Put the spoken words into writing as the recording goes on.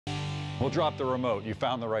We'll drop the remote. You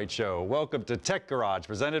found the right show. Welcome to Tech Garage,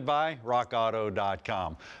 presented by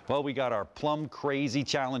rockauto.com. Well, we got our plumb crazy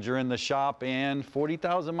Challenger in the shop, and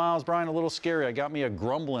 40,000 miles, Brian, a little scary. I got me a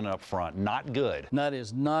grumbling up front. Not good. That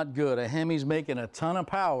is not good. A Hemi's making a ton of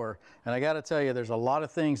power, and I got to tell you, there's a lot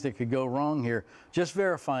of things that could go wrong here. Just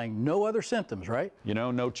verifying, no other symptoms, right? You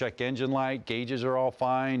know, no check engine light, gauges are all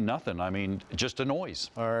fine, nothing. I mean, just a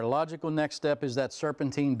noise. Our logical next step is that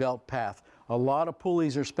serpentine belt path. A lot of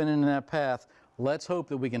pulleys are spinning in that path. Let's hope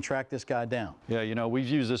that we can track this guy down. Yeah, you know, we've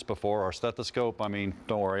used this before. Our stethoscope, I mean,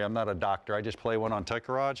 don't worry, I'm not a doctor. I just play one on Tech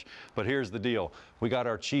Garage. But here's the deal. We got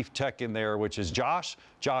our chief tech in there, which is Josh.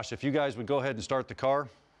 Josh, if you guys would go ahead and start the car.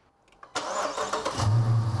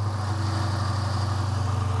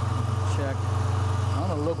 Check. I'm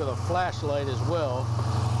going to look with a flashlight as well.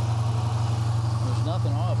 There's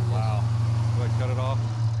nothing obvious. Wow. Go ahead, cut it off.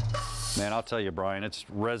 Man, I'll tell you, Brian, it's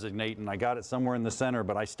resonating. I got it somewhere in the center,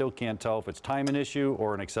 but I still can't tell if it's timing issue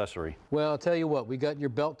or an accessory. Well, I'll tell you what, we got your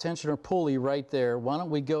belt tensioner pulley right there. Why don't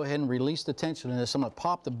we go ahead and release the tension in this? I'm going to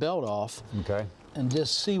pop the belt off. Okay. And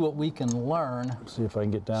just see what we can learn. See if I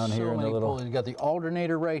can get down here in the little... We got the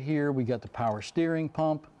alternator right here. We got the power steering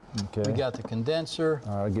pump. Okay. We got the condenser.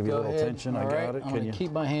 I'll give you a little tension. I got it. I'm going to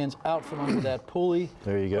keep my hands out from under that pulley.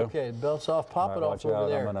 There you go. Okay, belt's off. Pop it off over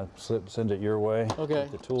there. I'm going to send it your way. Okay.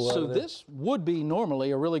 The tool so this would be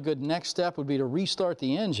normally a really good next step would be to restart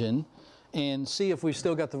the engine and see if we've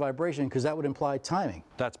still got the vibration, because that would imply timing.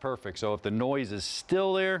 That's perfect. So if the noise is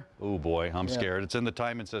still there, oh boy, I'm scared. It's in the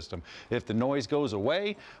timing system. If the noise goes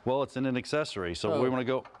away, well, it's in an accessory. So we want to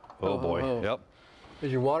go, oh boy, yep.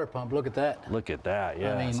 There's your water pump. Look at that. Look at that,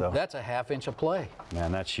 yeah. I mean, that's a ½ inch of play.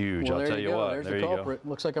 Man, that's huge. Well, I'll tell you what. There's the culprit.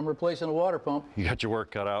 Looks like I'm replacing a water pump. You got your work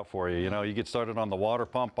cut out for you. You know, you get started on the water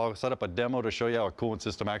pump. I'll set up a demo to show you how a coolant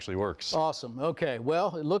system actually works. Awesome. Okay,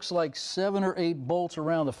 well, it looks like 7 or 8 bolts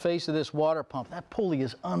around the face of this water pump. That pulley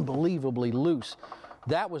is unbelievably loose.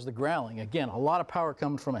 That was the growling. Again, a lot of power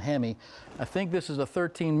coming from a Hemi. I think this is a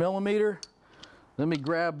 13 millimeter. Let me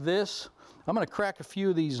grab this. I'm going to crack a few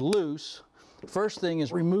of these loose. First thing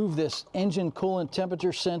is remove this engine coolant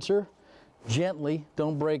temperature sensor gently.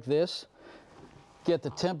 Don't break this. Get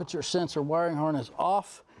the temperature sensor wiring harness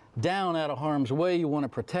off, down out of harm's way. You want to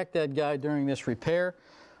protect that guy during this repair.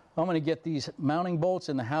 I'm going to get these mounting bolts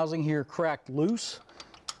in the housing here cracked loose.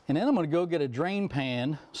 And then I'm going to go get a drain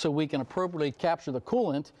pan so we can appropriately capture the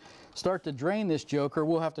coolant. Start to drain this joker.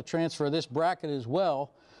 We'll have to transfer this bracket as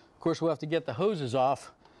well. Of course, we'll have to get the hoses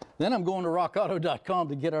off. Then I'm going to rockauto.com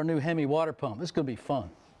to get our new Hemi water pump. This is going to be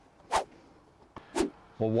fun.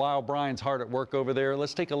 Well, while Brian's hard at work over there,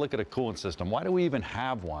 let's take a look at a coolant system. Why do we even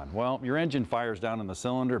have one? Well, your engine fires down in the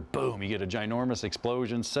cylinder, boom, you get a ginormous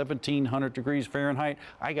explosion, 1700 degrees Fahrenheit.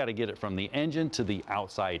 I got to get it from the engine to the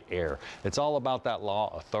outside air. It's all about that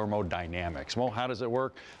law of thermodynamics. Well, how does it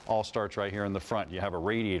work? All starts right here in the front. You have a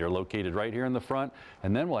radiator located right here in the front,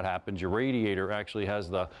 and then what happens? Your radiator actually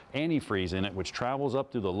has the antifreeze in it, which travels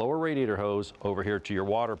up through the lower radiator hose over here to your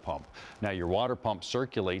water pump. Now, your water pump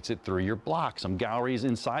circulates it through your block, some galleries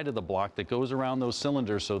inside of the block that goes around those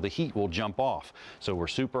cylinders so the heat will jump off. So we're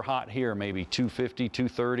super hot here, maybe 250,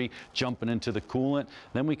 230, jumping into the coolant.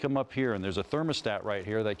 Then we come up here and there's a thermostat right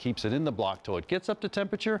here that keeps it in the block till it gets up to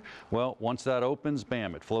temperature. Well, once that opens,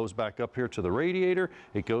 bam, it flows back up here to the radiator.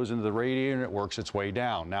 It goes into the radiator and it works its way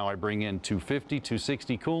down. Now I bring in 250,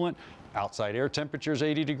 260 coolant. Outside air temperature is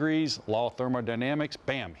 80 degrees, law of thermodynamics,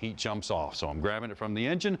 bam, heat jumps off. So I'm grabbing it from the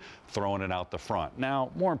engine, throwing it out the front.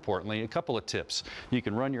 Now, more importantly, a couple of tips. You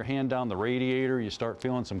can run your hand down the radiator, you start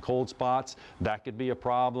feeling some cold spots, that could be a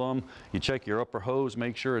problem. You check your upper hose,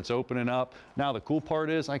 make sure it's opening up. Now the cool part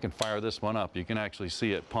is I can fire this one up. You can actually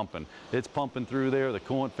see it pumping. It's pumping through there, the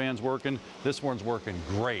coolant fan's working. This one's working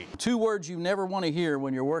great. 2 words you never want to hear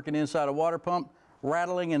when you're working inside a water pump: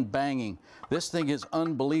 rattling and banging. This thing is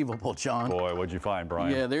unbelievable, John. Boy, what'd you find,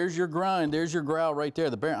 Brian? Yeah, there's your grind, there's your growl right there.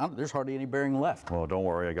 The bearing, there's hardly any bearing left. Well, don't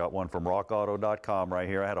worry, I got one from rockauto.com right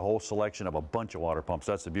here. I had a whole selection of a bunch of water pumps.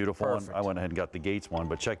 That's the beautiful one. I went ahead and got the Gates one,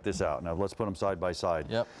 but check this out. Now let's put them side by side.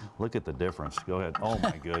 Yep. Look at the difference. Go ahead. Oh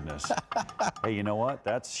my goodness. Hey, you know what?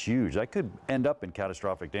 That's huge. That could end up in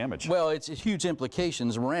catastrophic damage. Well, it's huge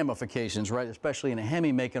implications, ramifications, right? Especially in a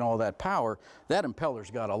Hemi making all that power. That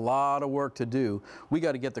impeller's got a lot of work to do. We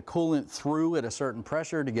got to get the coolant through at a certain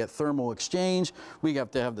pressure to get thermal exchange. We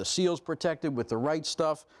have to have the seals protected with the right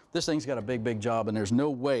stuff. This thing's got a big, big job, and there's no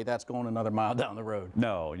way that's going another mile down the road.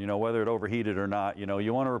 No, you know, whether it overheated or not, you know,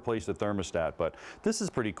 you want to replace the thermostat, but this is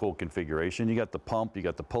pretty cool configuration. You got the pump, you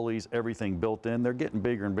got the pulleys, everything built in. They're getting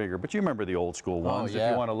bigger and bigger, but you remember the old school ones. Oh, yeah.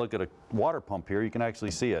 If you want to look at a water pump here, you can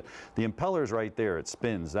actually see it. The impeller's right there. It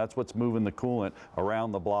spins. That's what's moving the coolant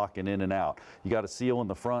around the block and in and out. You got a seal in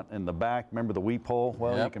the front and the back. Remember the weep hole?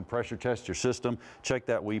 Well, yep. You can pressure test your system, check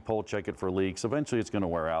that weep hole, check it for leaks. Eventually it's going to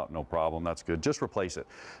wear out, no problem. That's good. Just replace it.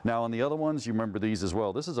 Now on the other ones, you remember these as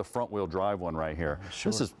well. This is a front wheel drive one right here.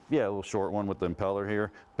 Sure. This is, yeah, a little short one with the impeller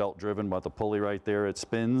here, belt driven by the pulley right there. It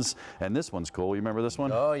spins, and this one's cool. You remember this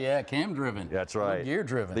one? Oh yeah, cam driven. That's right. Gear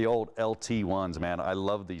driven. The old LT ones, man. I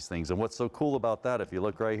love these things. And what's so cool about that, if you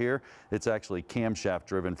look right here, it's actually camshaft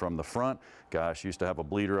driven from the front. Gosh, used to have a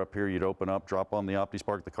bleeder up here. You'd open up, drop on the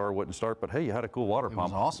OptiSpark, the car wouldn't start, but hey, you had a cool water pump.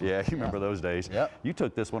 It was awesome. Yeah, you remember those days. Yep. You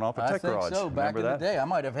took this one off a Tech Garage. I think so, back in the day. I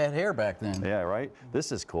might have had hair back then. Yeah, right?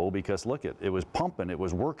 This is cool because look, it was pumping, it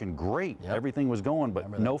was working great. Yep. Everything was going,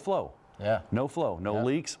 but no flow. Yeah. No flow, no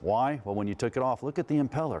leaks. Why? Well, when you took it off, look at the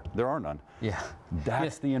impeller. There are none. Yeah.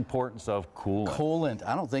 That's the importance of coolant. Coolant.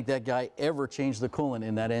 I don't think that guy ever changed the coolant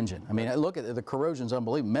in that engine. I mean, look at it, the corrosion's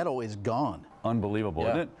unbelievable. Metal is gone. Unbelievable,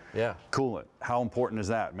 isn't it? Yeah. Coolant. How important is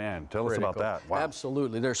that, man? Tell us about that. Wow.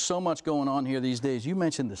 Absolutely. There's so much going on here these days. You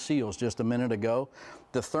mentioned the seals just a minute ago.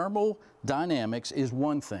 The thermal dynamics is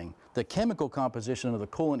one thing. The chemical composition of the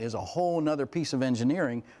coolant is a whole nother piece of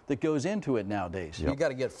engineering that goes into it nowadays. Yep. You got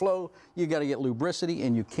to get flow, you got to get lubricity,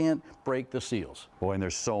 and you can't break the seals. Boy, and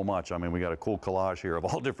there's so much. I mean, we got a cool collage here of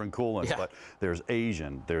all different coolants, but there's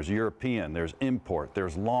Asian, there's European, there's import,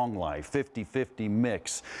 there's long life, 50-50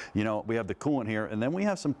 mix. You know, we have the coolant here, and then we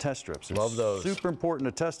have some test strips. Love those. Super important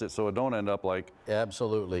to test it so it don't end up like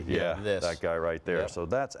Absolutely. that guy right there. So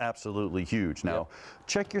that's absolutely huge. Now,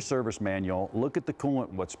 check your service manual. Look at the coolant,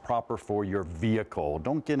 what's proper for your vehicle.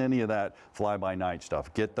 Don't get any of that fly-by-night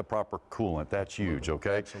stuff. Get the proper coolant. That's huge,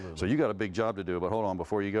 okay? Absolutely. So you got a big job to do, but hold on,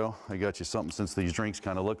 before you go, I got you something since these drinks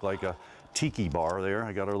kind of look like a tiki bar there.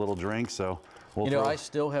 I got our little drink, so we'll You know, I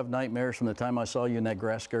still have nightmares from the time I saw you in that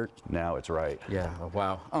grass skirt. Now it's right. Yeah,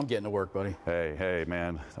 wow. I'm getting to work, buddy. Hey,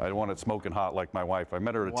 man, I don't want it smoking hot like my wife. I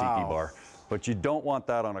met her at a tiki bar. But you don't want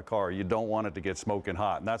that on a car. You don't want it to get smoking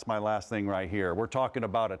hot. And that's my last thing right here. We're talking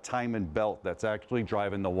about a timing belt that's actually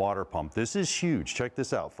driving the water pump. This is huge. Check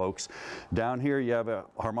this out, folks. Down here, you have a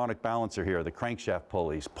harmonic balancer here, the crankshaft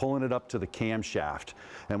pulleys, pulling it up to the camshaft.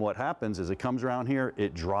 And what happens is it comes around here,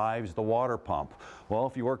 it drives the water pump. Well,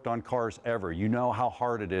 if you worked on cars ever, you know how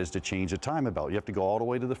hard it is to change a timing belt. You have to go all the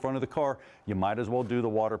way to the front of the car. You might as well do the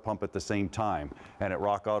water pump at the same time. And at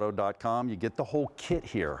rockauto.com, you get the whole kit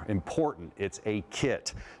here. Important. It's a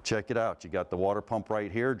kit. Check it out. You got the water pump right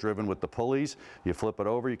here, driven with the pulleys. You flip it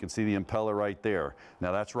over, you can see the impeller right there.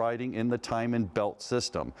 Now that's riding in the timing belt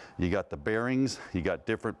system. You got the bearings, you got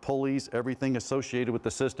different pulleys, everything associated with the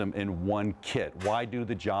system in one kit. Why do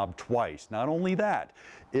the job twice? Not only that,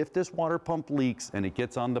 if this water pump leaks and it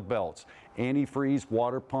gets on the belts, antifreeze,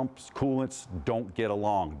 water pumps, coolants don't get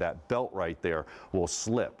along. That belt right there will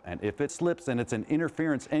slip. And if it slips and it's an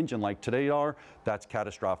interference engine like today are, that's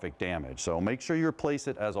catastrophic damage. So make sure you replace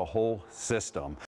it as a whole system.